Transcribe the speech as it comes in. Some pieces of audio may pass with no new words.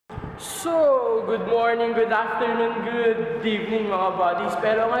So, good morning, good afternoon, good evening mga buddies.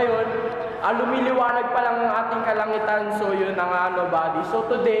 Pero ngayon, lumiliwanag pa lang ang ating kalangitan. So, yun ang buddies. So,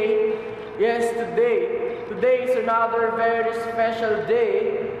 today is another very special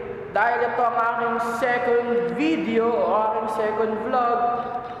day. Dahil ito ang aking second video o aking second vlog.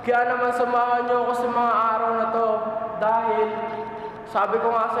 Kaya naman samahan nyo ako sa mga araw na to. Dahil, sabi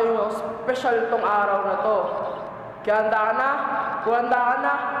ko nga sa inyo, special tong araw na to. Kaya handa ka na? Kung handa ka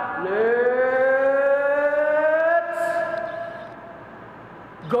na, let's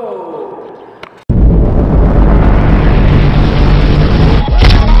go!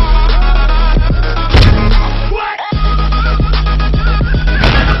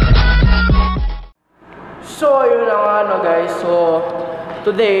 So, yun ang guys. So,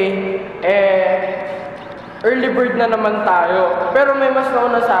 today, early bird na naman tayo. Pero may mas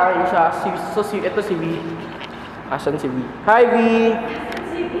nauna sa akin siya. Ito si V. Asan si V? Hi V!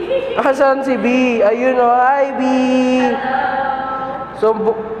 Asan si V? Ayun o, hi V! So,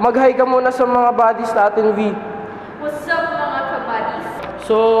 mag-hi ka muna sa mga buddies natin V. What's up mga kabuddies?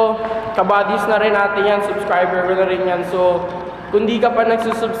 So, kabuddies na rin natin yan, subscriber na rin yan. So, kung di ka pa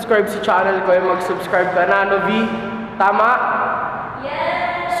nagsusubscribe sa channel ko, mag-subscribe ka na, no V? Tama?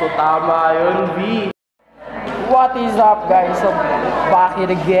 Yes! So, tama yun V. What is up guys? So, back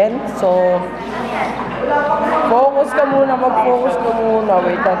here again. So, focus ka muna, mag-focus ka muna.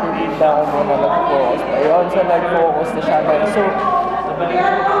 Wait lang, titigda ko muna nag-focus. Ayun, so nag-focus na siya guys. So,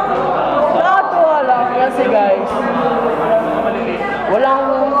 nakatuwa lang kasi guys,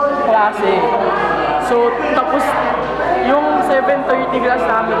 walang klase. So, tapos, yung 7:30 class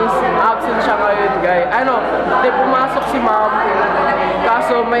namin is absent siya ngayon guys. Hindi pumasok si ma'am.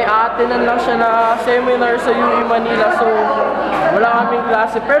 Kaso may atinan lang siya na seminar sa UE Manila. So, wala kaming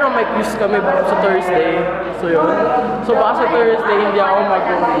klase. Pero may quiz kami sa Thursday. So, yun. So, baka sa Thursday, hindi ako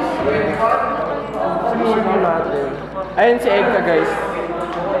mag-quiz. Susunod natin. Ayun si Egka, guys.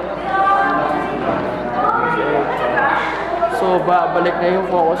 Si Egka. So, balik na yung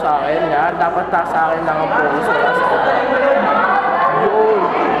focus sa akin. Yan. Dapat sa akin lang ang focus. Yun.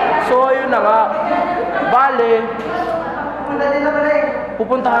 So, ayun na nga. Bale,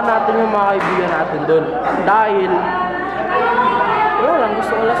 pupuntahan natin yung mga kaibigan natin doon. Dahil, wala lang,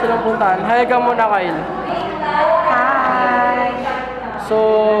 gusto ko lang silang puntahan. Hi ka muna, Kyle. Hi! So,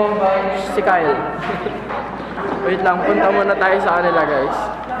 si Kyle. Wait lang, punta muna tayo sa kanila, guys.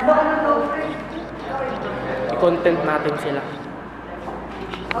 I-content natin sila.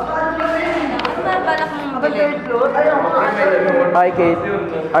 Hi, Kate.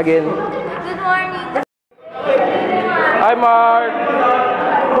 Again. Good morning! Hi, Mark.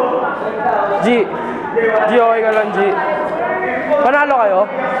 G, okay ka lang, G. Panalo kayo?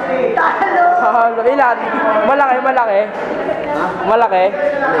 Talo! Ilan? Malaki?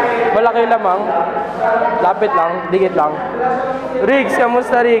 Malaki lamang? Lapit lang? Dikit lang? Riggs,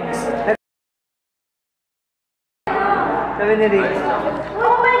 kamusta Riggs? Sabi ni Riggs.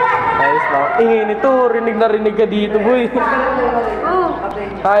 Oh my God! Ayos lang. Ingin ito, rinig na rinig ka dito, boy.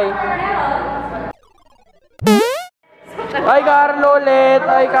 Hi. Hi, Carlo ulit.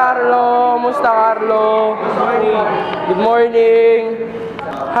 Hi, Carlo. Musta, Carlo? Good morning.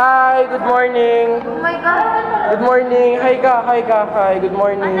 Hi, good morning. Oh my God! Good morning. Hi, hi. Good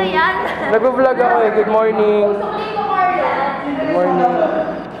morning. Ano yan? Nag-vlog ako eh. Good morning. Good morning.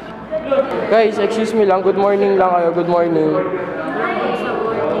 Guys, excuse me lang. Good morning lang kayo. Good morning.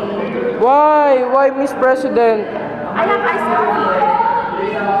 Why? Why, Miss President? I have ice coffee.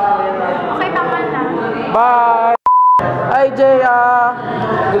 Okay, tama na. Bye! Hi, Jaya!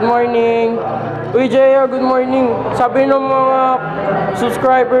 Good morning! Uy, Jaya, good morning! Sabi ng mga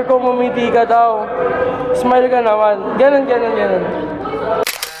subscriber ko, mumiti ka daw. Smile ka naman. Ganon.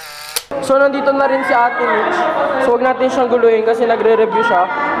 So, nandito na rin si Ate Mitch. So, huwag natin siyang guluhin kasi nagre-review siya.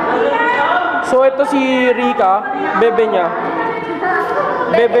 So, ito si Rika, bebe niya.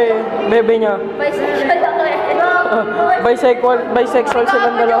 Bebe niya. Bisexual ako eh. Bisexual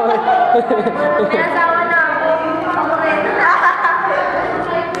silang dalawa eh. May asawa na ako. Ako rin.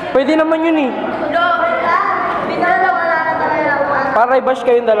 Pwede naman yun eh. No! Binala na tayo. Para i-bash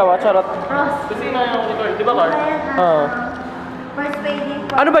kayong dalawa, charot. Ross. Kasi na yung ito, di ba Carl? Oo. First waiting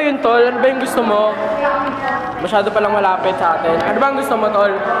for... Ano ba yun, Tol? Ano ba yung gusto mo? Masyado palang malapit sa atin. Ano ba ang gusto mo,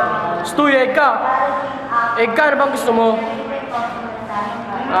 Tol? Stuy, egg ka! Egg ka, ano bang gusto mo?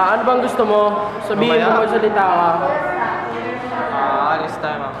 Ano bang gusto mo? Sabihin mo, magsalita ka. Alis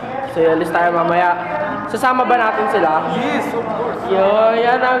tayo ma'am. So, alis tayo mamaya. Sasama ba natin sila? Yes, of course. Yun,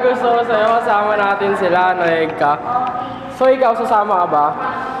 yan ang gusto ko sa'yo. Kasama natin sila, naeg ka. So, ikaw, sasama ka ba?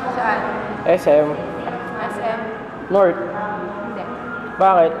 Saan? SM? SM? North? Hindi.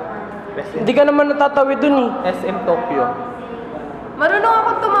 Bakit? Hindi ka naman natatawid dun eh. SM Tokyo. Marunong ako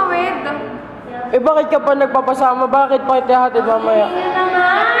tumawid. Eh bakit ka pa nagpapasama? Bakit pa kita hatid mamaya? Yun na nga,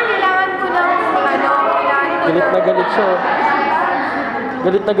 kailangan ko lang, kailangan ko Galit na galit siya.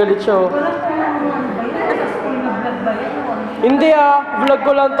 Galit na galit siya. Hindi vlog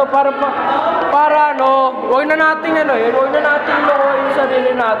ko lang to para ano, wag na nating wag na nating lokohin yung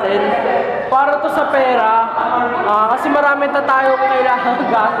sarili natin. Para to sa pera. Kasi marami na tayo kailangan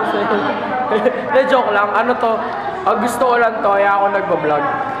gastos eh. Joke lang, ano to, gusto ko lang to, kaya ako nagbablog.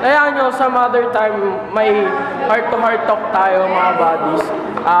 Kaya nyo, some other time, may heart-to-heart talk tayo mga buddies.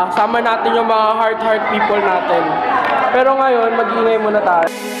 Sama natin yung mga heart people natin. Pero ngayon, mag-iingay muna tayo.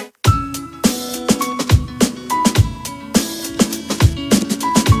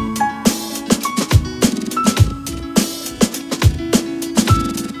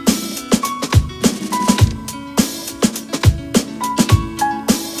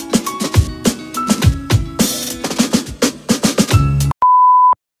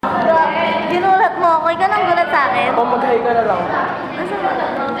 Ginulat mo ako, ikaw nang gulat sa akin. O mag-hi ka na lang.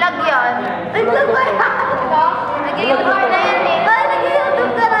 Vlog yun. Ay, vlog ba yan? Nag-YouTube na yan eh. Ay,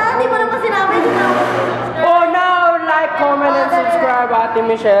 nag-YouTube ka na. Hindi mo naman sinabi. Oh, now, like, comment, and subscribe, Ate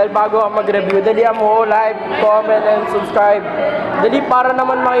Michelle. Bago ako mag-review, dali mo, like, comment, and subscribe. Dali, para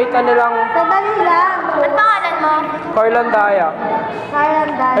naman makita nilang Sandali lang. Ang pangalan mo? Carlan Daya.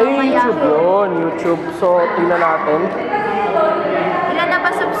 Carlan Daya. Ay, YouTube yun. YouTube. So, tingnan natin. Ilan na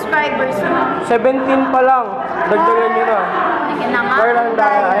ba subscribers mo? 17 pa lang. Dagdagan nyo na. Sige na nga. Carlan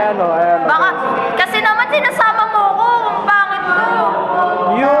Daya. Ayan o, ayan o. Baka, kasi naman sinasama mo ko. Ang pangit mo.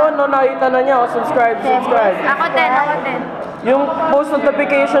 Yun, no, nakita na niya. Subscribe. Ako din. Yung post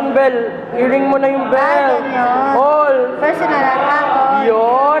notification bell, i-ring mo na yung bell. ganyan. All. Personal lang ako.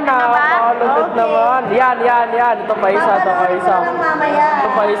 Yun, nakakalupit Okay. naman. Yan. Ito pa isa. Mamaya. Ito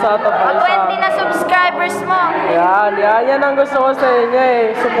pa isa. 20 na subscribers mo. Yan ang gusto ko sa inyo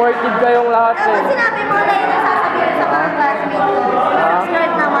eh. Supportive kayong lahat Ano eh. sinabi mo na yun ang sasabihin sa mga classmates ko?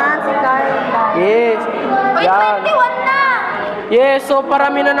 Subscribe naman si Carlan. Yes. Uy, Yan. 21 na! Yes, so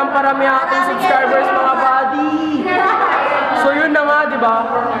parami na ng parami ang ating subscribers mga buddy. So yun na nga, di ba?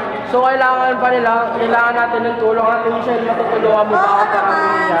 So kailangan natin ng tulong. Ate Michelle, matutulungan mo ba Oo ako naman,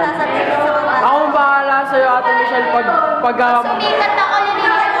 paramihin yan? sasabihin ko sa mga Ako bahala sa'yo, Ate Michelle, sumikat ako,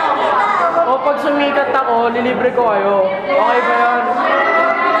 lilipat ako. pag sumikat ako, lilibre ko kayo. Okay ba yan?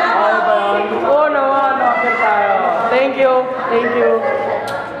 Oo naman, offer tayo. Thank you.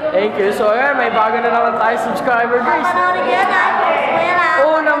 So ayan, may bago na naman tayo subscriber guys. Panoorin ko yan, post mo yan ah.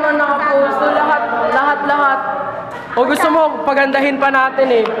 Oo naman, nakapost to lahat. O gusto mo, pagandahin pa natin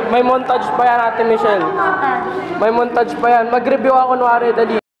eh. May montage pa yan, Ate Michelle. May montage pa yan. Mag-review ako kunwari,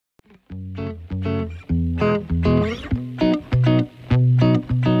 dali.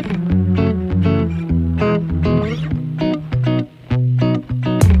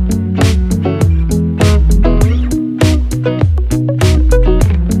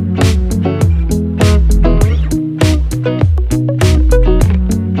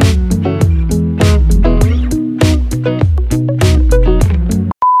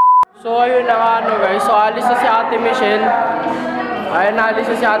 So ayun na nga guys, so alis na si Ate Michelle. Ayun na, alis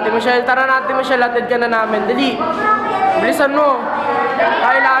na si Ate Michelle. Tara na Ate Michelle, atid ka na namin. Dali, bilisan mo.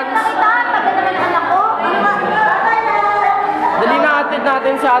 Kailangan. Dali na, atid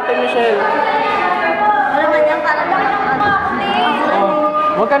natin si Ate Michelle. Ano ba yan? Parang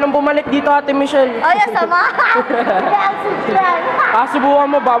Huwag ka nang bumalik dito Ate Michelle. ay, asama! Subscribe! Subukan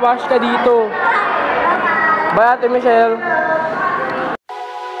mo, babash ka dito. Bye Ate Michelle.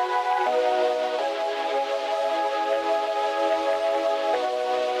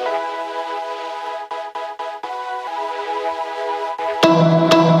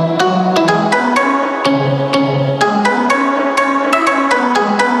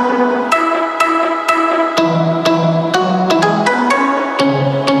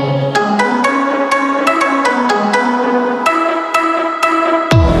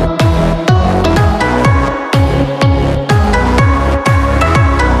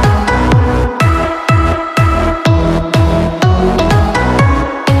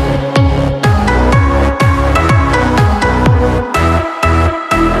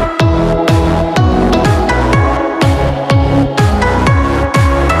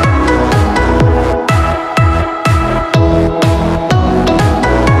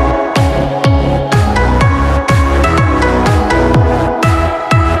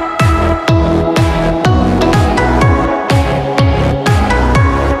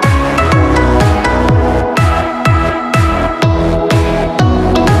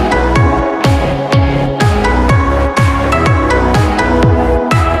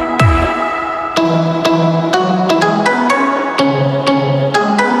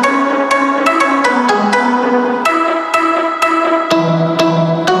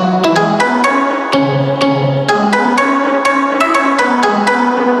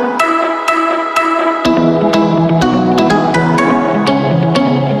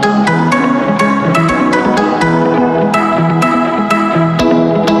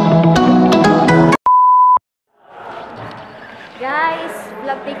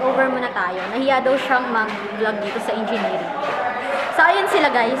 vlog takeover muna tayo. Nahiya daw siyang mag-vlog dito sa engineering. So, ayun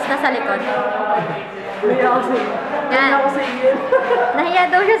sila guys, nasa likod. Nahiya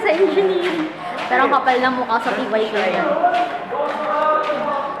daw siya sa engineering. Pero ang kapal ng mukha sa TYK yan.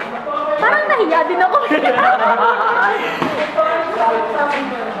 Parang nahiya din ako.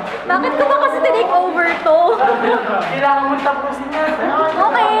 Bakit ko ba kasi tinake over to? Kailangan mo tapusin yan.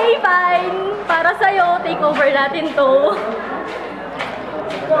 Okay, fine. Para sa'yo, take over natin to.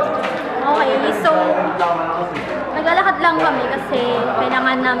 Okay, so naglalakad lang kami kasi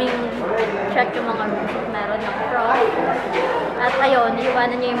kailangan namin check yung mga rooms. Meron ng prof. At ayun,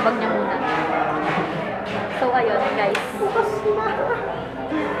 iiwanan niya yung bag niya muna. So ayun, guys.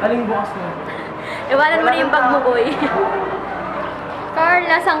 Aling bukas mo? Iwanan mo na yung bag mo, boy. Carl,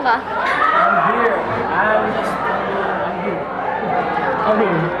 nasan ka? I'm here. I'm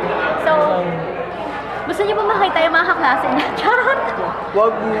here. So, gusto niyo ba makita yung mga kaklase niya? Charot!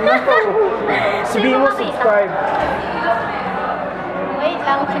 Wag na to. Sabihin mo subscribe. Wait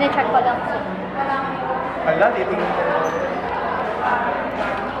lang, sinecheck ko lang. Ala, titingin ko.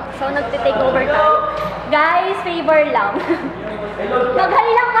 So, nagtitake over tayo. Guys, favor lang. Mag-hi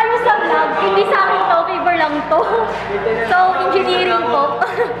lang kayo sa vlog. Hindi sa akin to, favor lang to. So, engineering po.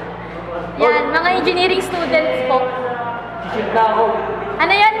 Yan, mga engineering students po. Ship na ako.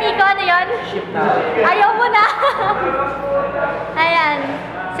 Ano yan, Nico? Ano yan? Ship na. Ayaw mo na. Ayan,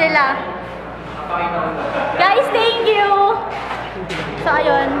 sila. Guys, thank you! So,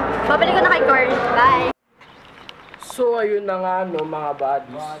 ayun. Babalik ko na kay Carl. Bye! So, ayun na nga, no, mga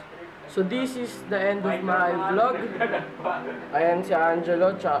buddies. So, this is the end of my vlog. Ayan si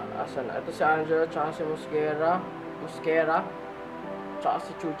Angelo, asan? Ito si Angelo, tsaka si Mosquera, tsaka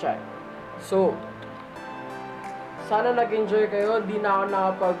si Chuchay. So, sana nag-enjoy kayo. Di na ako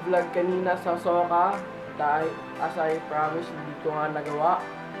nakapag-vlog kanina sa Soka. Dahil, as I promised, hindi ko nga nagawa.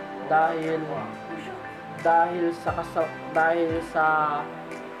 Dahil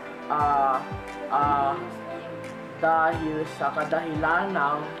sa kadahilan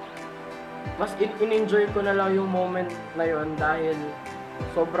ng mas in-enjoy ko na lang yung moment na yon dahil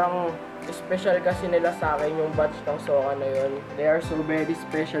sobrang special kasi nila sa akin yung batch ng Soka na yon. They are so very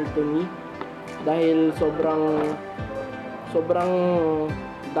special to me dahil sobrang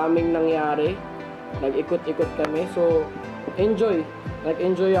daming nangyari. Nag-ikot-ikot kami, so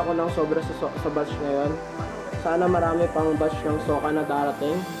nag-enjoy ako ng sobra sa batch na yon. Sana marami pang batch ng Soka na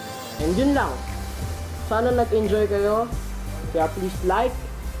darating. And yun lang. Sana nag-enjoy kayo. Kaya please like,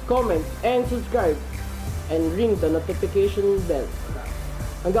 comment, and subscribe. And ring the notification bell.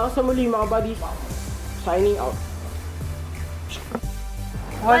 Hanggang sa muli mga buddies. Signing out.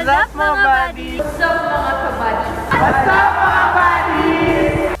 What's up mga buddies? So mga kabuddies,